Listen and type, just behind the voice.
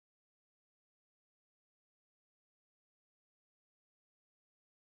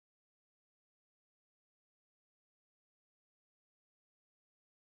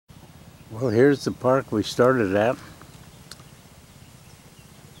Well, here's the park we started at.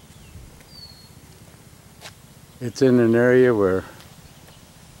 It's in an area where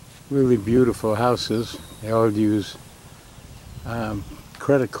really beautiful houses. They all use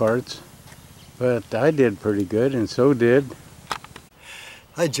credit cards, but I did pretty good, and so did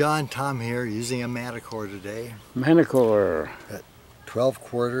Hi John, Tom here, using a Manticore today. Manticore. Got 12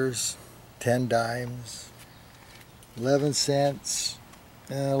 quarters, 10 dimes, 11 cents,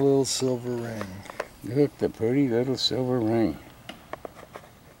 and a little silver ring. Look, the pretty little silver ring.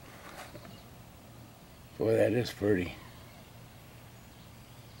 Boy, that is pretty.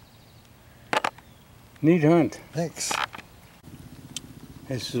 Neat hunt. Thanks.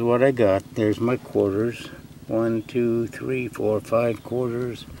 This is what I got. There's my quarters. 1, 2, 3, 4, 5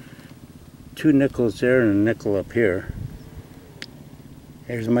 quarters. 2 nickels there and a nickel up here.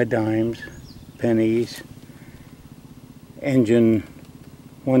 There's my dimes, pennies, engine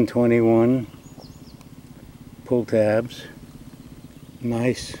 121, pull tabs.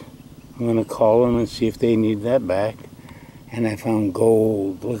 Nice. I'm going to call them and see if they need that back. And I found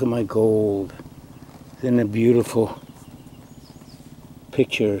gold. Look at my gold. It's in a beautiful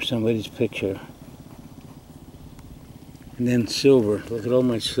picture, somebody's picture. And then silver. Look at all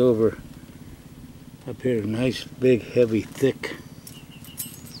my silver up here. Nice, big, heavy, thick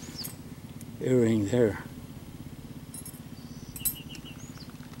earring there.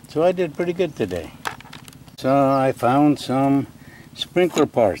 So I did pretty good today. So I found some sprinkler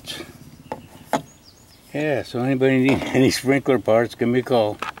parts. Yeah, so anybody need any sprinkler parts, give me a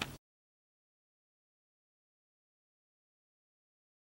call.